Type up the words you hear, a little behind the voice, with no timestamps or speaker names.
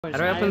How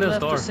do I open this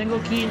door? A single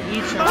key in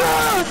each.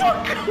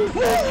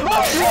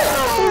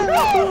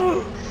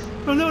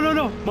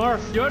 No, Mar,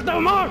 you're the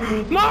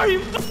Mar, you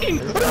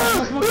fucking.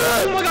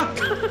 Oh my god!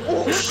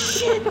 Oh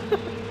shit!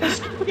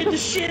 Get the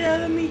shit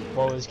out of me!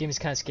 Whoa, this game is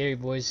kind of scary,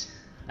 boys.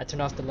 I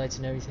turned off the lights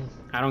and everything.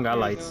 I don't got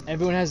lights.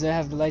 Everyone has to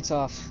have the lights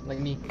off, like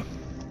me.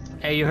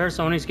 Hey, you heard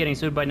Sony's getting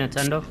sued by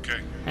Nintendo?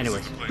 Okay.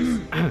 Anyways.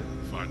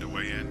 Find a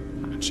way in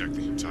and check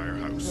the entire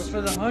house.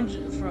 For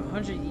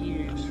 100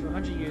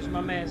 years, my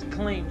man's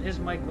claimed his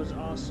mic was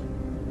awesome.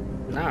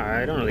 Nah,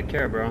 I don't really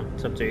care, bro.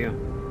 It's up to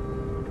you.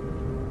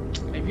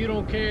 If you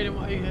don't care, then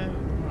why you have?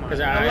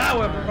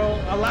 Allow it,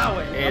 bro. Allow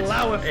it.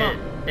 Allow it, fam.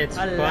 It's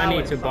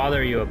funny to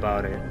bother you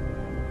about it.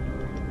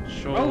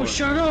 Sure. Oh,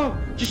 shut up!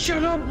 Just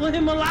shut up. Let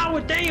him allow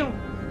it. Damn.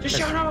 Just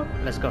shut up.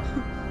 Let's go.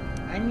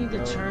 I need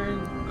to turn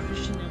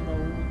Christian and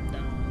Raoul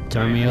down.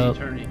 Turn me up.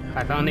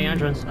 I found the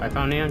entrance. I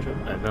found the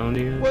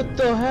entrance. What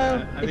the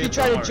hell? If you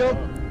try to jump,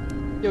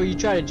 yo, you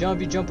try to jump,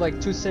 you jump like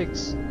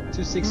 2'6".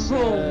 2'6".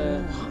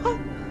 What?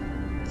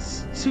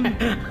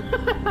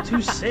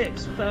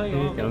 2'6". What the hell you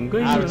on?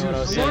 I don't know what I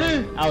was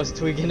saying. I was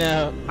tweaking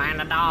out. Find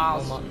the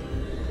dolls.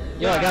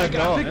 Yo, I got a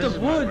doll. I picked up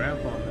wood.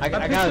 I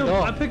got a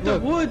doll. I picked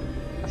up wood.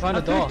 I found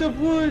a doll. I picked up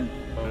wood.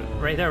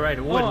 Right there, right.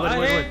 Wood.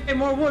 Hey,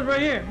 more wood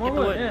right here. More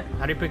wood. Yeah.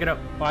 How do you pick it up?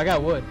 Oh, I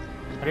got wood.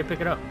 How do you pick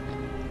it up?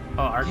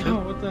 Oh, R2? Yo,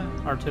 what the?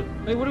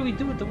 R2. Wait, what do we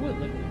do with the wood?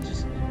 Like, we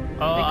just make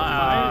a Oh,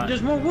 fire?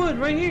 There's more wood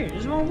right here.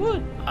 There's more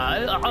wood.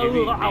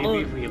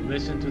 Maybe if we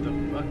listen to the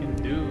fucking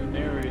dude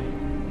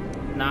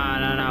narrating.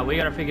 Nah. We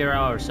gotta figure it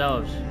out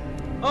ourselves.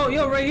 Oh,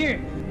 yo, right here.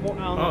 I don't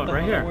know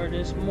right here. Where it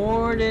is.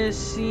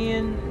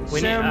 Mortician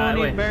We need-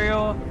 ceremony wait.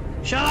 burial.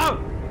 Shut up.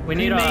 We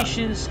need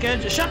cremation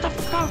schedule. Shut the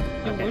fuck up.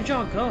 Yo, Okay. where'd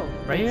y'all go?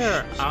 Right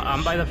here.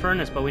 I'm by the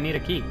furnace, but we need a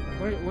key.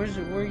 Where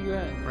are you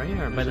at? Right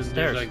here, by the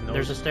stairs. like no-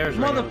 There's the stairs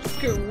right here.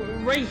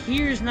 Motherfucker, right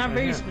here is not Right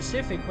very here.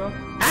 specific, bro.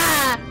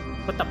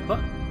 What the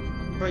fuck?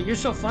 Bro, you're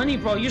so funny,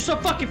 bro. You're so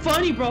fucking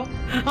funny, bro.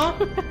 Huh?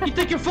 You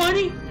think you're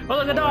funny? Oh,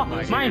 look at the doll.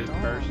 Mine.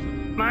 First.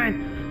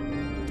 Mine.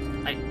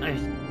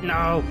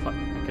 No, fuck.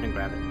 I couldn't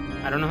grab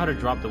it. I don't know how to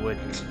drop the wood.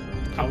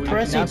 I'm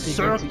pressing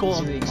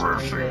circle. To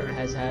explain what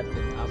has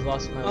happened. I've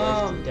lost my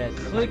wife to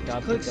death. And my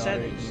adopted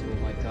daughter evil.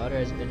 My daughter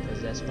has been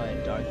possessed by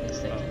a darkness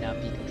that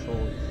cannot be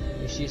controlled.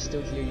 If she is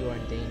still here, you are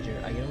in danger.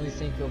 I can only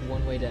think of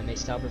one way that may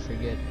stop her for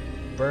good.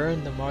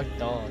 Burn the marked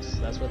dolls.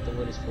 That's what the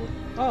wood is for.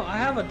 Oh, I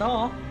have a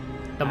doll.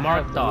 The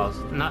marked dolls.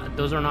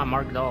 Those are not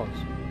marked dolls.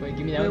 Wait,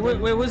 give me that. Wait,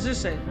 what's this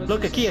say?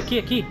 Look, a key.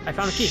 I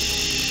found a key.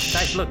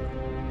 Guys, look.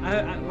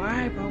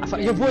 Why, bro?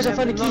 Yo, boys, I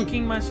found a key.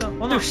 Locking myself.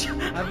 Hold on.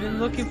 I've been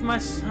looking for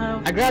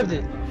myself. I grabbed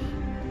it.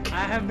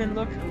 I have been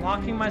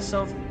locking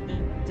myself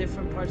in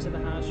different parts of the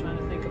house, trying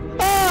to think of a way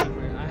to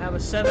leave her. I have a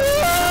set of.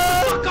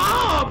 Shut the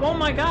fuck up! Oh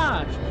my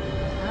gosh!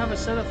 I have a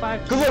set of 5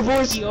 keys. Come on,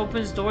 boys. He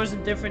opens doors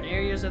in different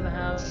areas of the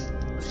house.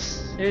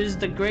 There's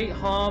the Great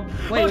Hall.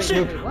 Wait, Oh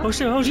shit! what? Oh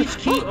shit! Each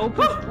key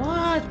opens.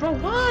 What, bro?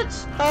 What?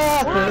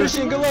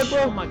 Christian, good luck, bro.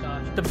 Oh my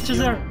gosh. The bitch is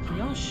there. Can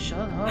y'all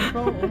shut up,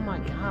 bro? Oh my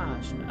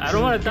gosh. I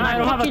don't want to die. I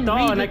don't have a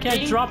doll and I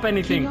can't drop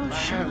anything. Can y'all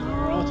shut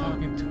We're all up?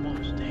 talking too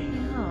much.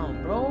 Damn.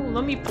 Damn, bro.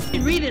 Let me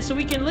fucking read it so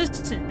we can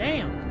listen.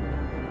 Damn.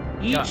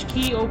 Each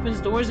key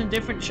opens doors in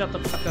different. Shut the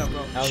fuck up,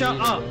 bro. Shut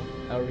up.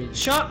 I'll read it.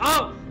 Shut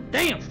up.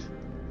 Damn.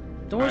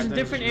 Doors in Alright,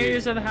 different thanks,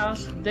 areas of the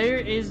house. There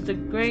is the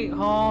Great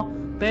Hall,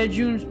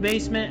 bedrooms,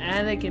 basement,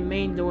 attic, and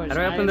main doors. How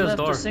do I open this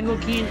door? A single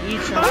key in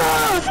each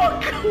house.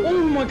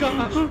 Oh my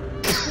gosh.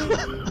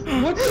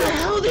 What the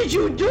hell did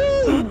you do?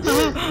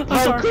 I'm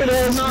sorry.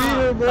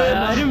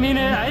 I didn't mean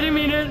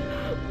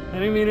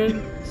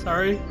it.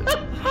 Sorry. Yo,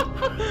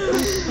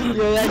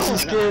 that actually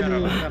scared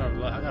me. I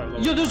gotta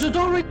Yo, there's a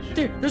door right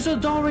there. There's a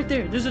door right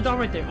there.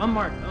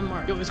 Unmarked.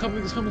 Yo, it's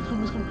coming. Yo.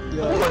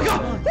 Oh my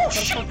god! Oh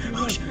shit!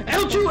 Oh, shit.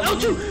 L2!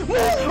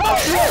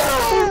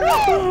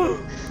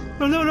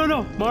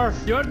 No. Mar,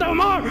 you're the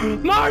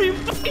Mar, you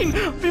fucking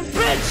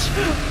bitch!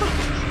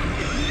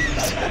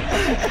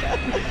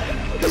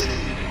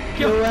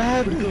 Yo, what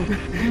happened?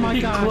 Oh my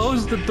He gosh.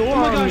 closed the door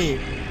my on gosh. me.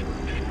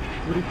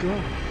 Where'd it go?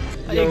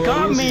 It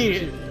got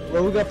me.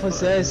 Bro, we got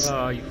possessed.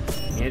 Oh, you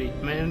fucking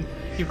idiot, man.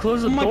 You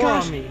closed the Oh my door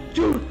gosh. on me.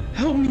 Dude,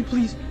 help me,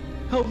 please.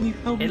 Help me.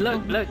 Hey,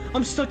 look.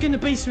 I'm stuck in the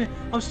basement.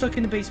 I don't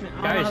know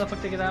Guys. how the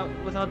fuck to get out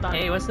without dying.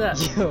 Hey, what's that?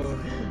 Yo,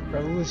 bro,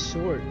 it was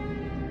short.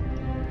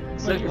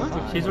 Look, You're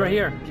fine. she's right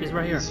here. He's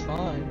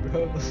fine,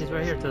 bro. She's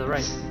right here to the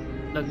right.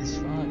 Look. He's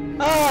fine.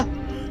 Ah!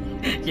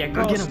 Yeah, go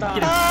Bro, get him. stop.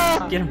 Get him.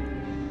 Ah! Get him.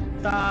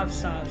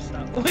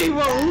 Stop. Wait,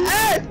 whoa.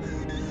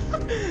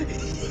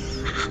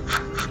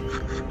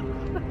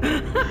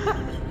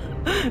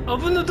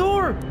 Open the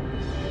door.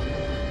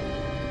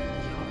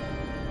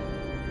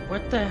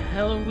 What the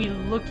hell are we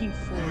looking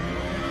for?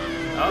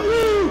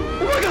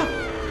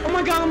 Oh. Oh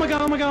my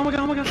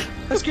god.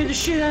 That scared the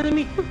shit out of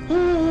me.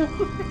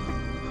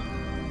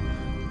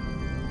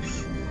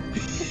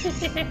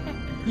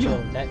 Yo,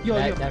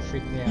 that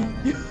freaked me out.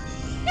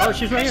 Oh,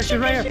 she's right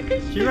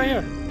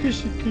here.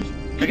 Christian.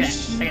 Look at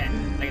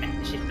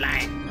that. She's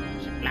flying.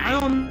 I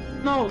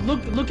don't know.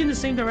 Look in the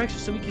same direction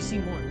so we can see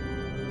more.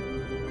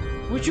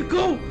 Where'd you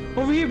go?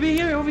 Over here, be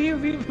here, over here,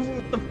 be here.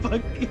 What the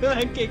fuck?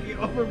 I can't get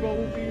over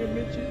what being a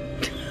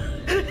midget.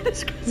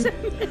 This guy's a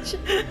bitch.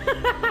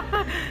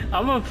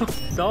 I'm a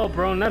fucking doll,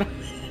 bro. Not.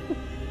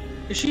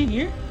 Is she in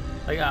here?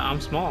 Like I'm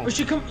small. Is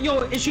she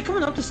is she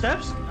coming up the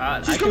steps? She's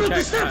I coming can up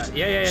the check. steps.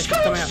 Yeah. She's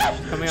coming up.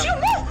 She's coming up.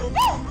 Move.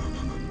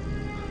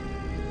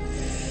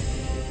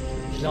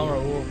 She's on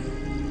Raul.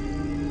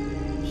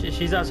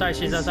 She's outside.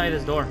 She's outside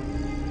this door.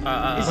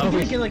 Is he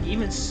gonna get like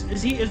even? Is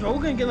Raul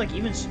gonna get like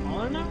even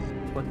smaller now?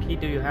 What key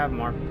do you have,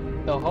 Mark?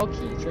 The hall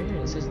key. It's right here.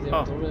 It says the door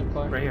of the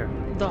car. Right here.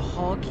 The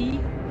hall key?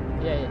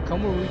 Yeah.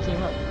 Come where we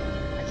came up.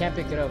 I can't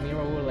pick it up. Me and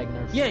Raul are like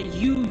nerfed. Yeah,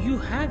 you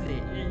have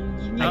it,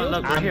 and you need Oh,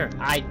 look right here.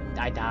 I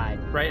died.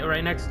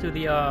 Right next to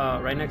the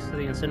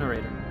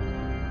incinerator.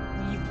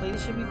 You played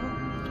this shit before?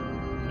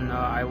 No,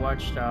 I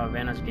watched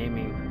Vanna's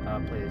Gaming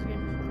play this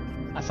game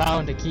before. I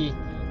found a key.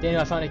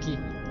 Daniel, I found a key.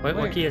 Wait,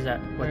 what key is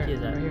that? What key is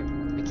that? Right here.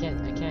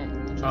 I can't.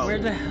 Oh. Where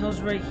the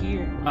hell's right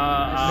here?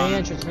 Main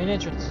entrance.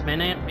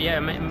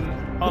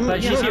 Oh,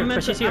 but she's here.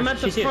 I'm at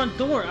the front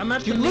door. I'm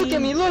at the Look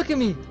at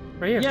me.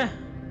 Right here. Yeah.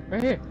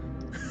 Right here.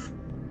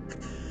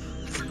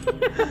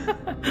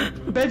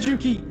 Bedroom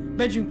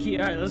key.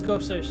 Alright, let's go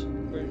upstairs.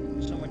 We're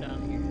somewhere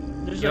down here.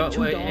 There's like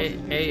two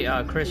dolls.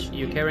 Hey, Chris,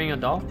 you carrying a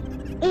doll?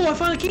 Oh, I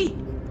found a key!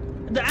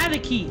 The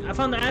attic key! I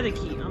found the attic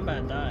key. I'm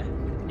about to die.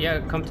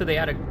 Yeah, come to the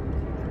attic.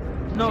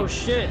 No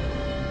shit.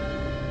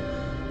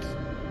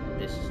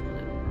 This is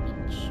the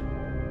beach.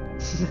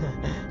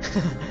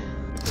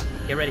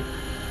 Get ready.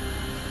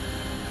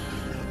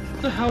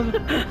 What the hell?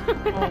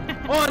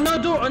 Oh,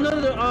 another door!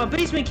 Another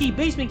basement key!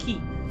 Right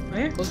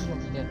here? Close this one.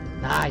 Yeah.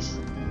 Nice.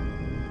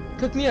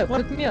 Cook me up.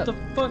 What the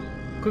fuck?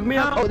 Cook me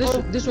up. Oh, this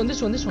one. Oh,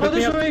 this one me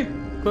right up. here.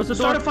 Close the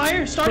door. Start a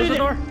fire. Close the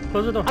door.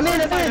 Close the door. I'm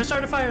in.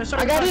 Start a fire.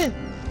 I got in.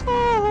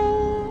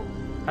 Oh.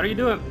 How do you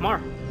do it,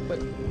 Mar?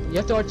 Wait, you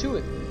have to R2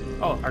 it.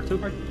 Oh, R2.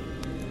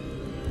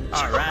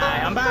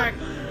 Alright, I'm back.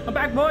 I'm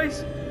back,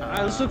 boys.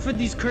 Alright, let's look for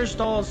these cursed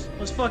dolls.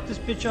 Let's fuck this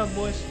bitch up,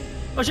 boys.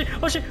 Oh shit.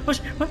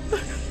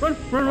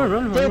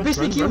 Run. There,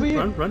 basement key over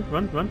here.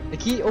 Run. The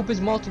key opens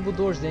multiple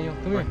doors, Daniel.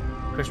 Come here.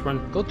 Chris, run.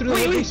 Go through the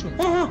Wait. basement.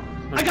 Oh,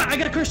 I got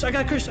a curse.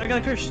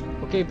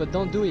 Okay, but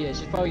don't do it yet.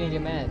 She's probably gonna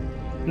get mad.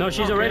 No,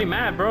 she's already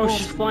mad, bro.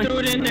 She's flying. Threw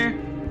it in there.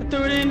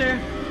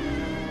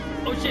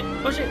 Oh shit.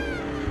 I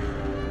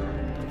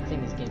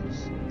think this game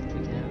is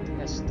freaking out.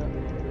 That's stuck.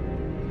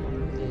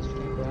 Yes, you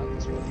can't go out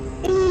this way.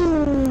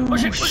 Ooh, Oh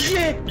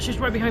shit. She's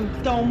right behind me.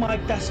 Oh my,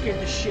 that scared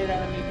the shit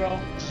out of me, bro.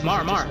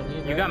 Mar,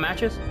 you got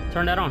matches?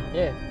 Turn that on.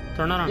 Yeah.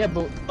 Turn that on. Yeah,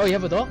 but you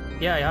have a doll?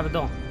 Yeah, you have a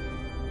doll.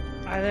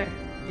 Alright, there.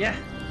 Yeah.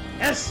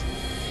 Yes.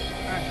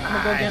 Alright, I'm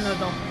gonna go get another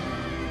doll.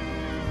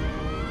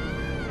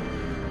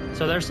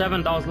 So there's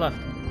 7 dolls left.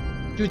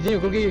 Dude, Daniel,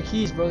 go get your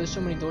keys, bro. There's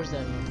so many doors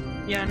down here.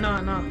 Yeah,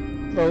 no.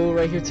 Bro,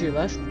 right here to your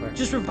left.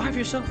 Just revive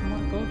yourself,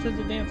 man. Go to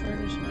the damn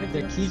furnace.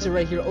 The keys are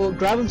right here. Oh,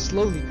 grab them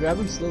slowly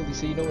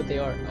so you know what they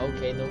are.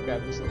 Okay, don't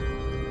grab them slowly.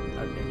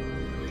 Okay.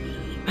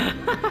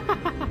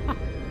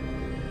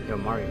 Yo,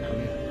 Mario, come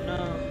here.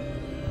 No.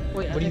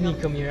 Wait, What do you mean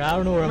come here? I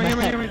don't know where I'm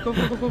at. Right. Go.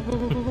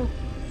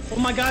 Oh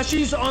my gosh,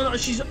 she's on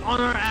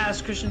our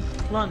ass, Christian.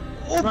 Run.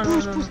 Oh, run.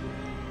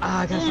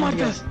 Ah, I got Oh my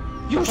god.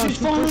 Yo, she's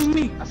following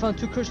me. I found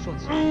 2 cursed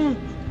ones.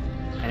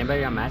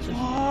 Anybody got matches?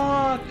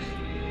 Fuck.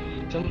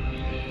 Some...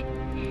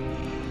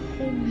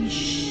 Holy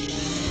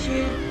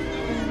shit.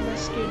 Man, that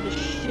scared the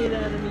shit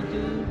out of me,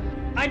 dude.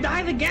 I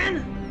died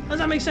again? How does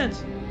that make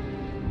sense?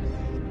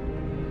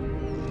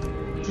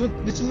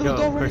 There's a little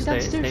door right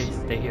downstairs.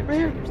 Stay here. Right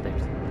here. Who's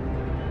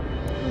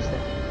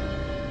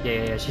that?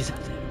 Yeah. She's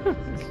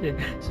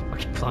she's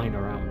fucking flying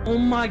around, bro. Oh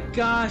my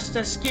gosh,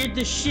 that scared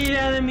the shit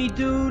out of me,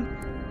 dude.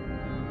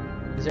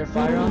 Is there a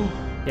fire on?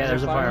 Yeah,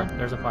 there's a fire.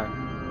 There's a fire.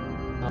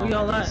 Oh, Where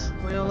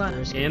y'all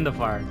at? In the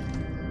fire.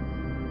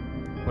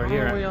 We're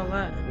here. Where y'all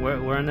at?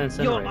 We're in the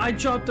incinerator. Yo, I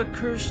dropped the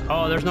curse.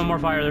 Oh, there's no more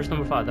fire. There's no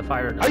more fire. The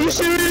fire. Are you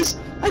serious?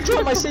 I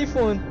dropped my safe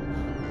one.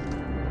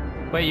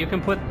 Wait, you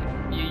can put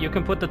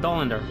the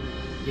doll in there.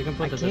 You can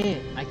put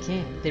I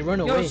can't. They run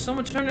Yo, away.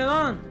 someone turn it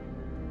on.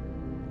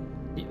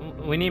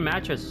 We need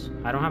matches.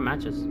 I don't have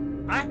matches.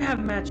 I have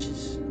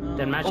matches.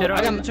 Then match it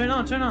up. Turn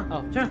on.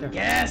 Oh, Turn. there.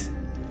 Yes.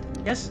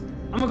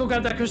 I'm gonna go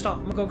grab that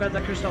crystal.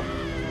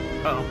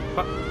 Uh-oh.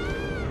 Fuck.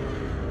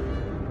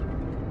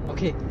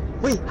 Okay.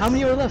 Wait, how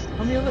many are left?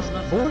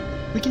 4?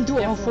 We can do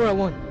all 4 at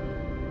one.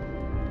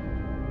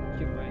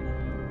 You're right.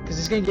 Cause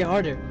it's gonna get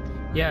harder.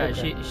 Yeah,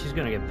 Okay. she's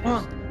gonna get pissed.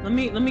 Hold on. Let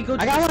me go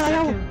to I got the one.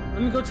 second.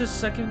 Let me go to the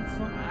second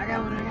floor. I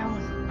got one.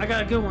 I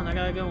got a good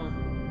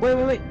one.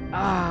 Wait.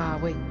 Ah,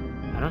 wait.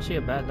 I don't see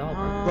a bad doll,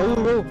 bro.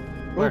 Raul,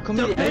 Where? come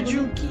The here.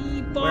 bedroom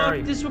key. Where are Fuck.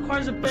 you? This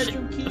requires a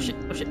bedroom key. Oh shit.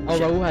 Oh,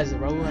 Raul has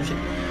it.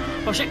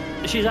 Oh shit.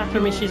 She's after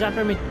me.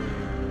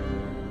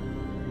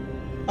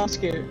 I'm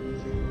scared.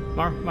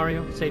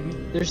 Mario, save me.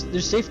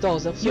 There's safe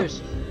dolls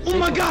upstairs. Oh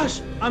my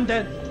gosh! I'm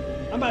dead.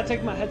 I'm about to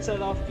take my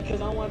headset off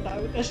because I don't want to die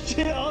with that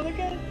shit on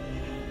again.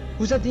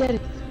 Who's at the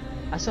attic?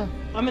 I saw.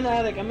 I'm in the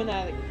attic.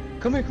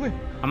 Come here.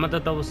 I'm at the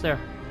double stair.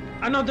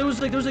 I know there was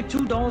like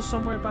 2 dolls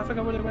somewhere, but I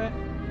forgot where they were at.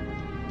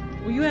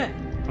 Where you at?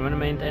 I'm in the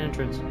main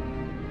entrance.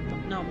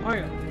 No,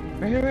 Mario.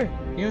 Right here, right here.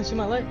 You don't see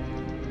my light?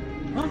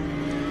 Huh?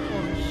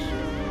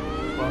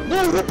 Oh,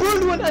 No, we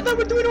burned one! I thought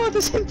we were doing it all at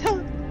the same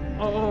time!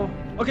 oh.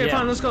 Okay, Yeah.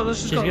 fine, let's go, let's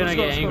just She's go. gonna let's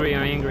go, get let's angrier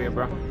go. and angrier,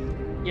 bro.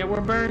 Yeah,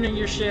 we're burning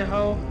your shit,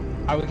 ho.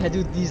 Alright, we gotta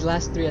do these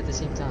last 3 at the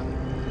same time.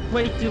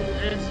 Wait, dude,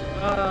 it's,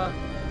 oh,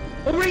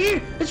 right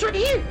here! It's right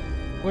here!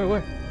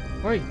 Where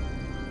are you?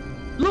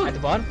 Look! At the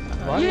bottom? At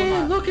the bottom?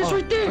 Yeah, look, it's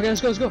right there! Okay,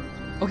 let's go.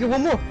 Okay,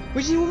 one more.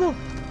 We just need one more.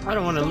 I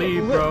don't want to Go,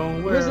 leave, where-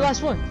 bro. Where's the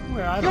last one?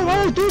 Where? I Yo, don't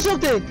know. Ro, do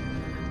something!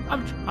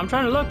 I'm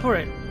trying to look for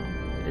it.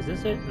 Is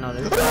this it? No,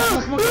 this is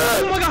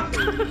Oh my god!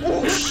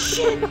 Oh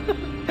shit!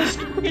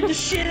 Get the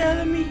shit out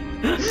of me!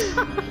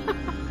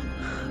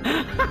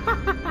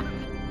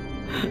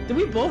 Did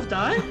we both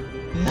die?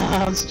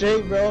 Nah, I'm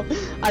straight, bro.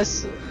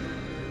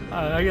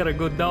 I got a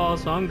good doll,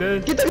 so I'm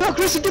good. Get the dog,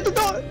 Christian, get the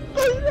dog!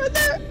 Oh, right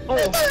there! Oh,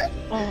 Right there!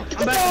 oh,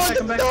 Get I'm the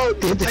back, dog,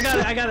 I'm get back, the dog!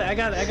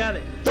 I got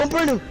it. Don't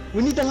burn him!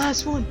 We need the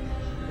last one!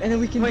 And then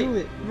we can Wait, do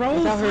it. Ro,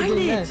 without her find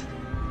getting it! mad.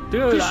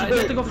 Dude, Christian, we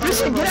have to go find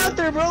Christian, it, get bro. out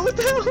there, bro! What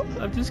the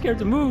hell? I'm too scared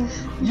to move.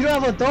 You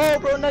don't have a doll,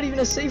 bro, not even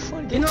a safe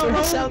one. Get You know, your Ro,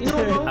 ass out you know,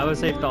 there. Ro. I have a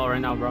safe doll right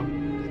now, bro.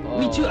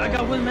 Me too, I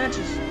got win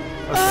matches.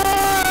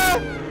 Ah!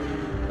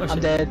 Oh, I'm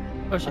shit. dead.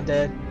 Oh shit. I'm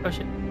dead. Oh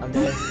shit. I'm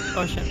dead.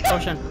 Oh shit. Oh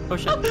shit. Oh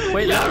shit.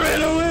 Wait, I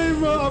ran away,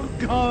 bro, I'm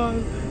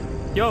gone.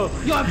 Yo.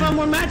 Yo, I found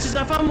more matches,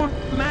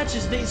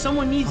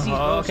 someone needs these, bro.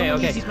 Oh, okay,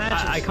 Someone needs okay. these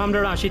matches. I calmed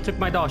her down. She took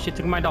my doll.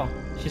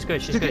 She's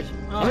good. She's good.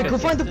 Alright, go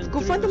find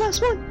the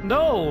last one.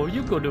 No,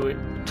 you go do it.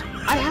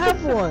 I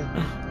have one.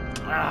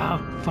 Ah,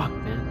 fuck,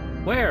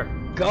 man. Where?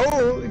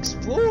 Go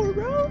explore,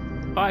 bro.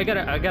 Oh, I got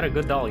a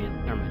good doll again.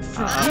 Never mind.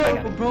 I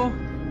got it. Bro,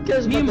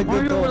 Cares me about and the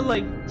good Mario were doll.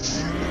 like,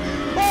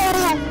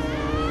 Oh!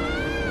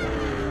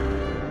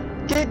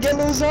 Get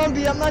little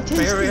zombie. I'm not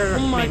tasty. Here. Oh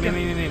my God.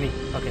 Me.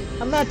 Okay.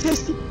 I'm not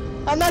tasty.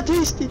 I'm not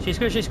tasty. She's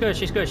good.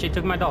 She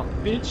took my doll.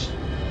 bitch.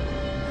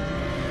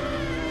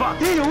 Fuck.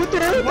 Daniel, what the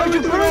hell? Why'd you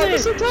doing burn all it?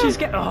 this at the same She's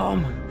time? get. Oh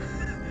my.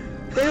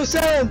 Daniel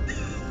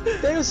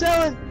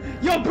selling.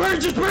 Yo,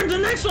 just burn the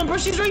next one, bro.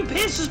 She's already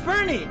pissed. Just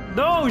burn it.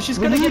 No, she's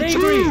We gonna need get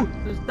angry. two.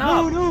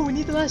 Stop. No, we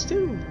need the last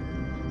 2.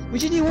 We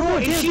just need one Bro, more.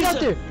 if Get she's out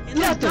there. Get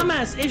out there.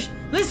 dumbass,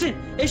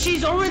 if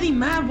she's already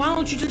mad, why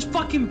don't you just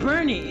fucking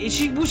burn it?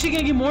 Was she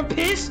gonna get more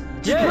pissed?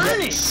 Just Yeah.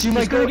 burn it. She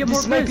might gonna go. get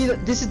This more might be.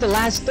 pissed. This is the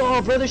last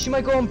doll, brother. She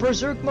might go on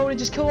berserk mode and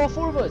just kill all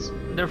 4 of us.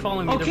 They're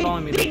following me. Okay, They're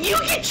following me. then you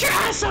get your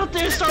ass out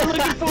there and start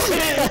looking for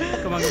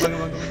it. Come on.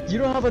 You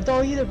don't have a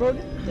doll either, bro.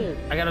 Get out there.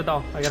 I got a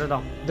doll.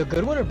 The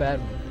good one or bad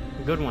one?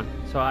 Good one.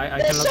 So I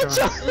can look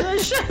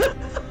around.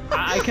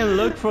 I can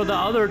look for the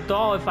other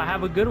doll if I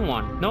have a good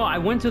one. No, I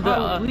went to the.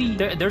 Probably.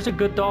 There's a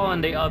good doll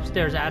in the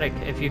upstairs attic.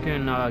 If you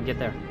can get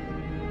there.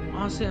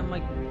 Honestly, I'm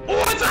like, oh,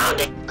 I found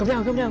it. Come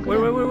down. Where?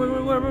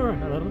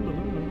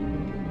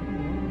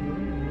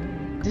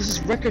 This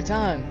is record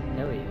time.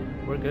 Hell yeah,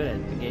 we're good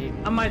at the game.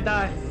 I might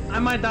die.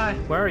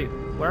 Where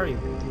are you?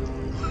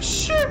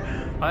 Shit.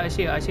 Oh, I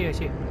see you.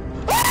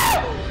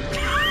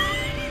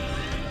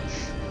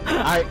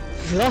 Alright,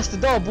 you lost the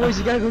doll, boys.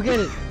 You gotta go get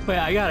it. Wait,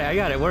 I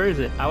got it. Where is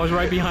it? I was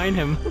right behind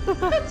him.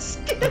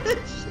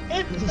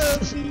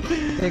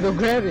 Then go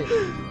grab it.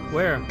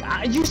 Where?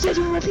 You said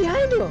you were right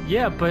behind him.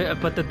 Yeah,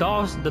 but the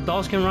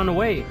dolls can run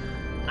away.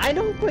 I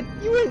know, but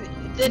you were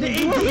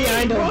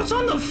behind Bro, him. it's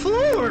on the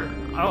floor.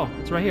 Oh,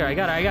 it's right here. I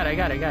got it.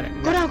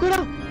 Go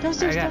down.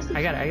 Downstairs.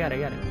 I got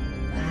it.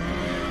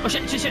 Oh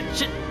shit.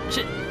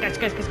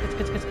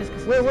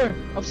 Guys. Where?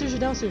 Upstairs or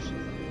downstairs?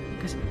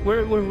 Guys,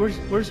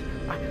 where's?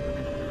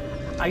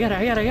 I got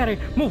it.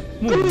 Move.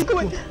 Go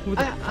in. Move.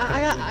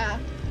 I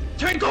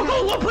Turn,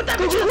 go, put that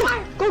bitch in the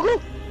fire.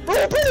 Go. Burn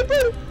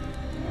it.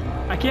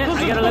 I can't.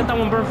 I gotta let that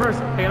one burn first.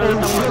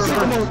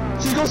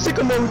 She's going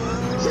sicko mode.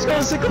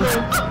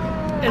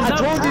 It's I not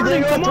told you,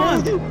 burning, Daniel. I come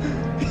on. told you.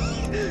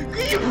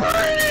 You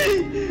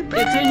burning.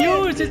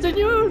 It's in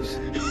use.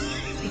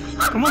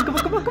 Come on.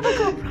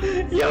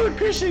 Yo,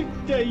 Christian,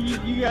 yeah,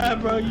 you got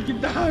it, bro. You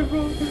can die,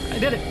 bro. I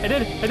did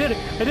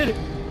it.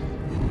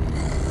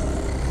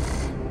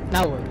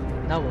 Now what?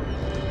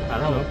 I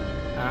don't know.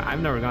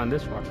 I've never gone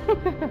this far.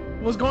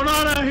 What's going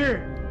on out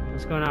here?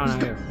 What's going on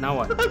out here? Now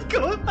what? What's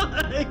going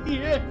on out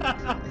here?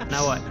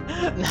 Now what?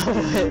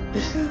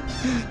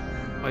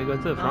 Oh, you go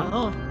to the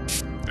front?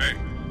 Hey,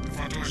 the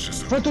front door's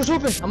just Front door's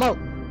open. I'm out.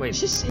 Wait.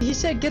 He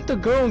said get the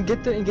girl and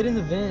get in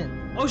the van.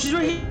 Oh, she's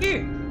right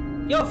here.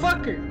 Yo,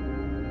 fuck her.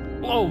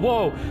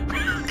 Whoa.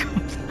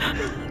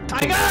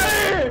 I got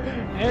her.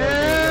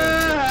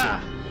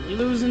 Yeah. You're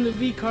losing the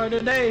V car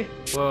today.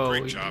 Whoa,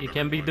 Great job, you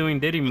can't be doing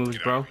Diddy moves,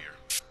 Get out bro. of here.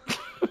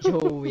 Yo,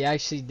 we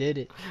actually did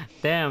it.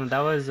 Damn, that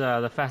was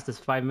the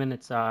fastest 5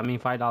 minutes.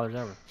 $5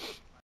 ever.